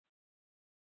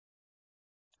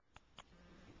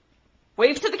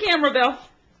Wave to the camera, Bill.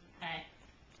 Hey.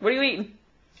 What are you eating?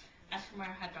 Oscar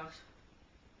Mayer hot dogs.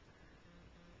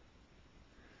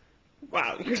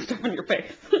 Wow, you're stuffing your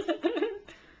face.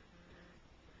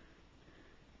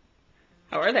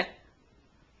 How are they?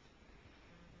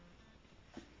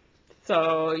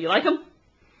 So, you like them?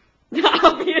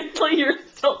 Obviously, you're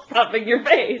still stuffing your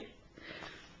face.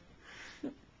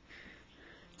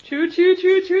 Choo, choo,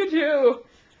 choo, choo, choo.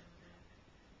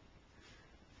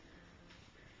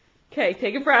 Okay,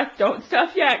 take a breath. Don't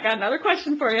stuff yet. Got another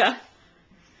question for you. Come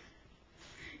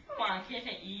on, can't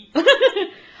I eat?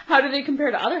 How do they compare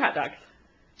to other hot dogs?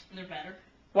 They're better.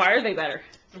 Why are they better?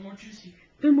 They're more juicy.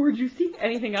 They're more juicy.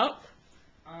 Anything else?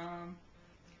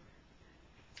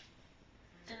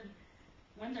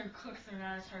 When they're cooked, they're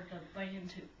not as hard to bite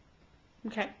into.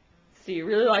 Okay. So you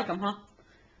really like them, huh?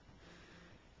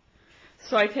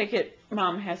 So I take it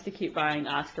Mom has to keep buying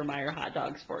Oscar Mayer hot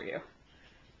dogs for you.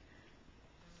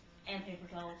 And paper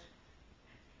towels.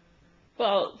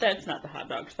 Well, that's not the hot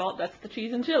dog's fault. That's the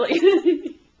cheese and chili.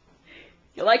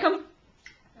 You like them?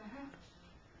 Uh-huh.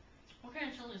 What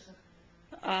kind of chili is it?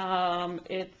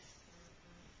 It's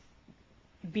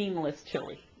beanless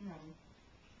chili. No.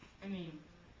 I mean,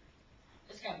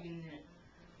 it's got beans in it.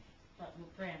 But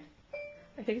what brand?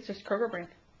 I think it's just Kroger brand.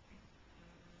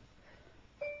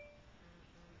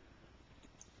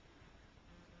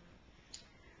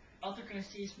 All they're going to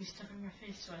see is me stuffing my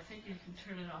face, so I think you can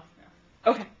turn it off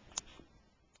now. Okay.